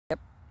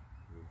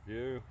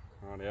view.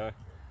 Rightio.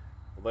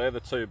 Well, they're the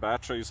two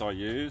batteries I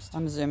used.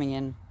 I'm zooming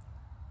in.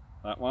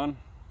 That one.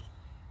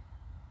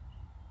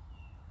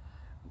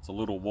 It's a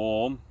little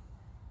warm.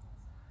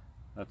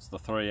 That's the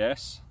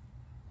 3s.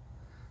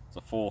 It's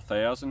a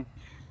 4000.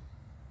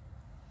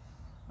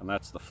 And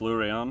that's the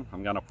Fluorion.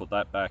 I'm going to put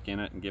that back in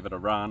it and give it a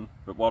run.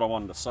 But what I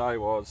wanted to say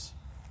was,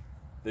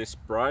 this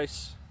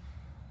brace,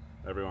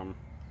 everyone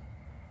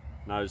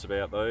knows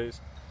about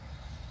these.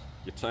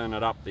 You turn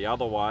it up the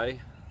other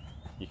way,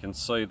 you can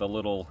see the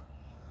little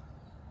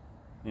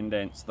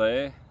indents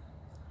there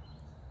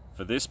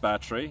for this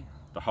battery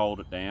to hold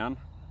it down.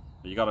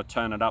 But you got to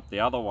turn it up the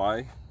other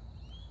way,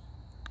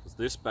 because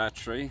this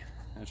battery,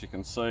 as you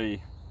can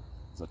see,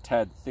 is a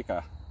tad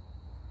thicker,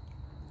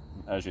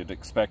 as you'd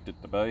expect it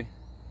to be.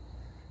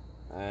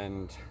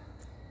 And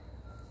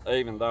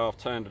even though I've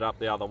turned it up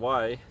the other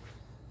way,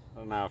 I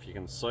don't know if you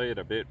can see it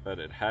a bit, but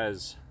it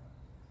has,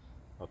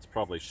 it's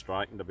probably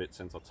straightened a bit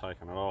since I've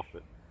taken it off,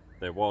 but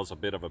there was a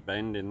bit of a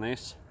bend in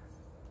this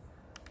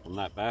on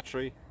that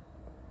battery.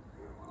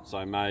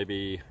 So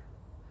maybe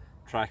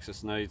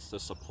Traxxas needs to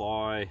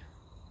supply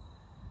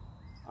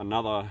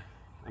another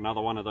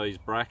one of these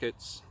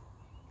brackets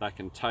that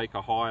can take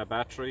a higher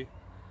battery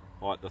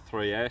like the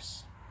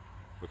 3s,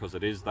 because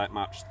it is that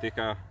much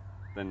thicker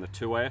than the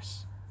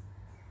 2s,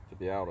 to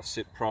be able to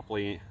sit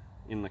properly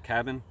in the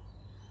cabin.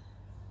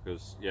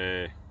 Because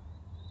yeah,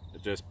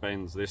 it just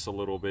bends this a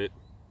little bit.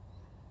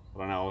 I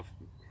don't know if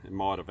it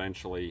might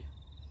eventually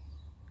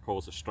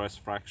cause a stress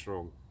fracture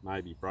or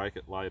maybe break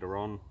it later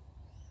on,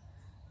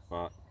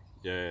 but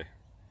yeah,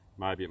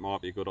 maybe it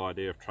might be a good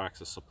idea if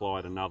Traxxas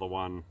supplied another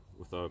one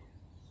with a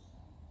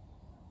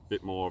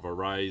bit more of a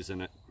raise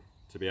in it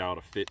to be able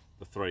to fit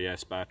the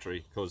 3s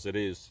battery, because it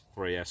is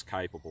 3s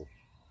capable.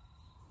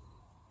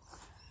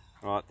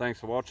 Alright, thanks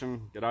for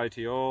watching. G'day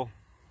to you all.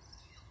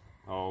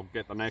 I'll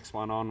get the next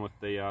one on with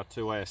the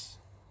 2s.